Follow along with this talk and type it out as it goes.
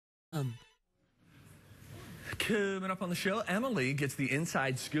Coming up on the show, Emily gets the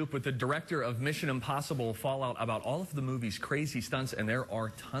inside scoop with the director of Mission Impossible Fallout about all of the movie's crazy stunts, and there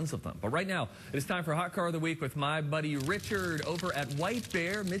are tons of them. But right now, it is time for Hot Car of the Week with my buddy Richard over at White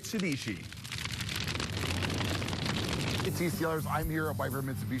Bear Mitsubishi. It's TCLers. I'm here at White Bear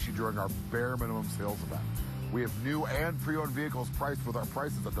Mitsubishi during our bare minimum sales event. We have new and pre-owned vehicles priced with our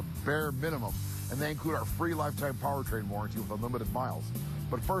prices at the bare minimum, and they include our free Lifetime Powertrain Warranty with unlimited miles.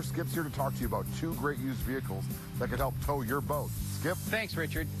 But first, Skip's here to talk to you about two great used vehicles that could help tow your boat. Skip? Thanks,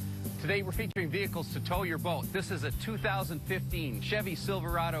 Richard. Today, we're featuring vehicles to tow your boat. This is a 2015 Chevy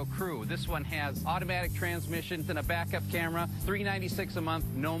Silverado Crew. This one has automatic transmissions and a backup camera, $396 a month,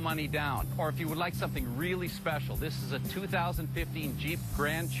 no money down. Or if you would like something really special, this is a 2015 Jeep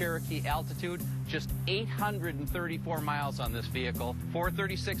Grand Cherokee Altitude, just 834 miles on this vehicle,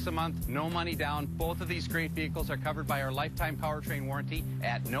 $436 a month, no money down. Both of these great vehicles are covered by our Lifetime Powertrain Warranty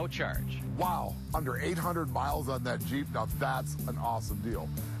at no charge. Wow, under 800 miles on that Jeep. Now that's an awesome deal.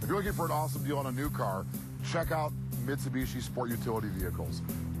 If you're looking for an awesome deal on a new car, check out Mitsubishi Sport Utility Vehicles.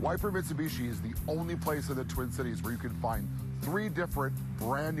 White Bear Mitsubishi is the only place in the Twin Cities where you can find 3 different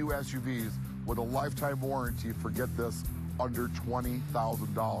brand new SUVs with a lifetime warranty for, get this, under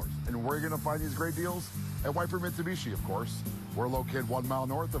 $20,000. And where are you going to find these great deals? At White Bear Mitsubishi, of course. We're located 1 mile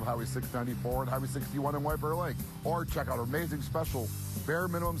north of Highway 694 and Highway 61 in White Bear Lake. Or check out our amazing special bare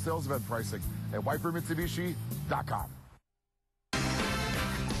minimum sales event pricing at whitebearmitsubishi.com.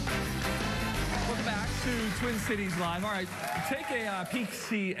 Welcome back to Twin Cities Live. All right, take a peek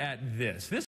see at this.